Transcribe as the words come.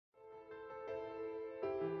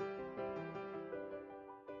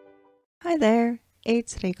Hi there,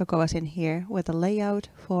 it's Riikka here with a layout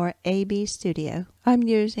for ABstudio. I'm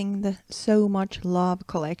using the So Much Love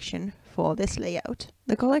collection for this layout.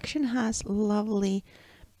 The collection has lovely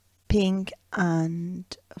pink and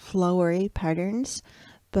flowery patterns,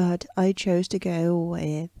 but I chose to go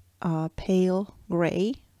with a pale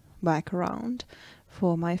grey background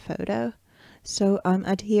for my photo. So I'm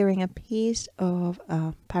adhering a piece of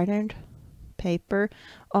patterned paper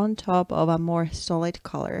on top of a more solid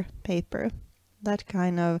color paper. That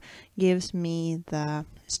kind of gives me the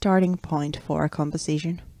starting point for a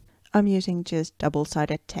composition. I'm using just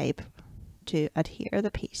double-sided tape to adhere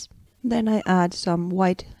the piece. Then I add some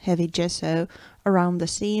white heavy gesso around the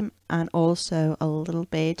seam and also a little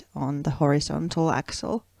bit on the horizontal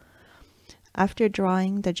axle. After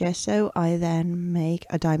drying the gesso, I then make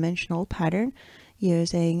a dimensional pattern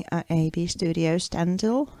using an ABstudio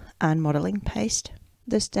stencil and modeling paste.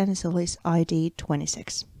 The stencil is ID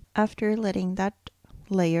 26. After letting that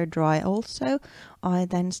layer dry also, I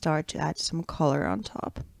then start to add some color on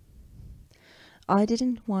top. I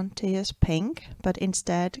didn't want to use pink, but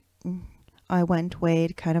instead I went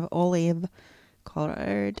with kind of olive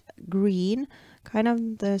colored green, kind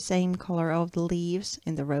of the same color of the leaves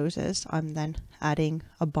in the roses. I'm then adding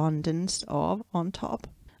abundance of on top.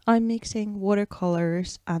 I'm mixing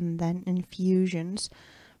watercolors and then infusions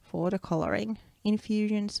for the coloring.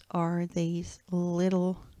 Infusions are these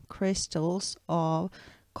little crystals of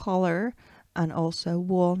color and also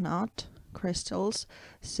walnut crystals,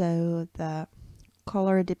 so the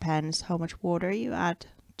color depends how much water you add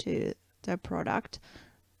to the product.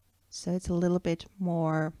 So it's a little bit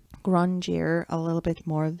more grungier, a little bit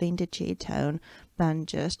more vintagey tone than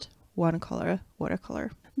just one color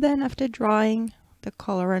watercolor. Then after drying the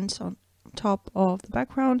colorants on top of the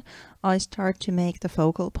background, I start to make the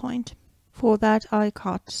focal point. For that I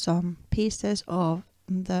cut some pieces of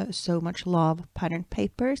the So Much Love pattern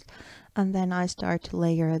papers and then I start to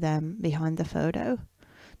layer them behind the photo.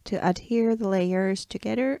 To adhere the layers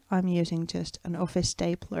together, I'm using just an office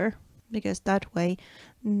stapler because that way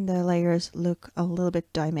the layers look a little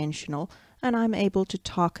bit dimensional and I'm able to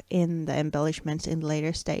tuck in the embellishments in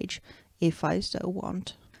later stage if I so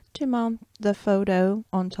want. To mount the photo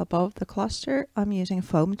on top of the cluster, I'm using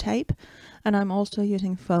foam tape and I'm also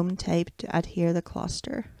using foam tape to adhere the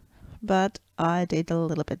cluster. But I did a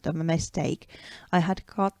little bit of a mistake. I had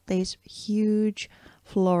got these huge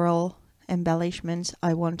floral embellishments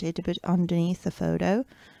I wanted to put underneath the photo,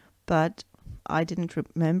 but I didn't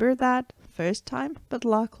remember that first time, but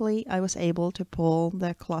luckily I was able to pull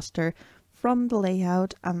the cluster from the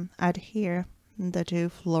layout and adhere the two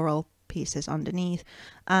floral pieces underneath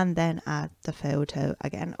and then add the photo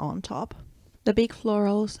again on top. The big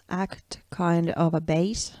florals act kind of a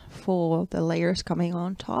base for the layers coming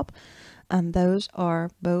on top, and those are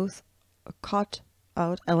both cut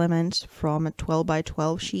out elements from a 12 by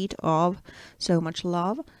 12 sheet of So Much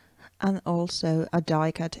Love and also a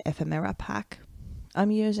die cut ephemera pack.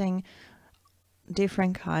 I'm using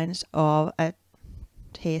different kinds of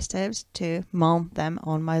adhesives to mount them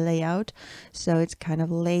on my layout, so it's kind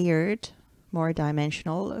of layered, more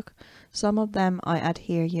dimensional look. Some of them I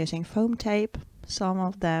adhere using foam tape, some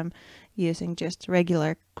of them using just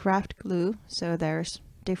regular craft glue, so there's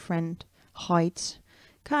different heights,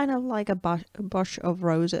 kind of like a bush of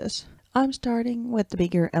roses. I'm starting with the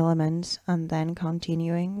bigger elements and then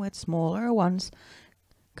continuing with smaller ones,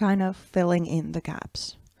 kind of filling in the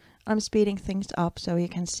gaps. I'm speeding things up so you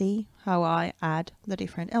can see how I add the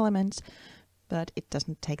different elements, but it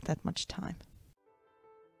doesn't take that much time.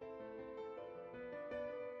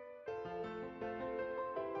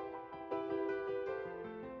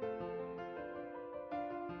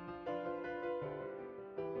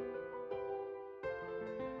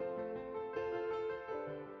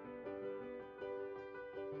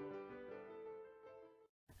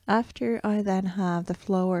 After I then have the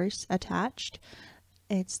flowers attached,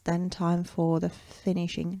 it's then time for the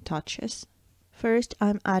finishing touches. First,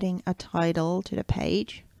 I'm adding a title to the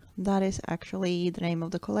page. That is actually the name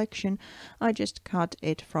of the collection. I just cut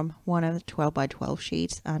it from one of the 12 by 12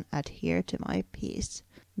 sheets and adhere to my piece.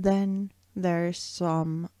 Then there's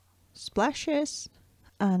some splashes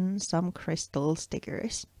and some crystal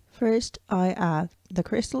stickers. First, I add the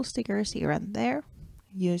crystal stickers here and there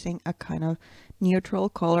using a kind of neutral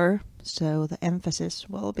color, so the emphasis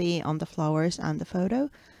will be on the flowers and the photo.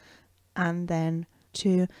 And then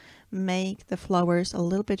to make the flowers a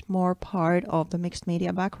little bit more part of the mixed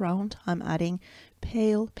media background, I'm adding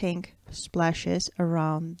pale pink splashes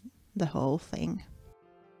around the whole thing.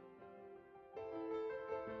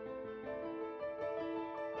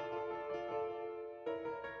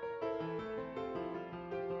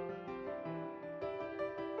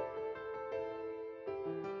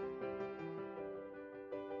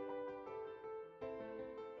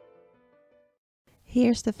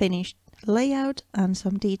 Here's the finished layout and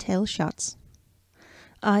some detailed shots.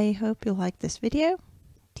 I hope you liked this video.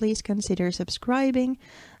 Please consider subscribing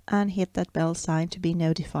and hit that bell sign to be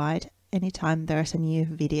notified anytime there's a new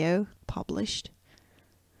video published.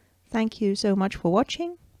 Thank you so much for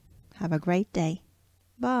watching. Have a great day.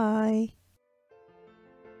 Bye.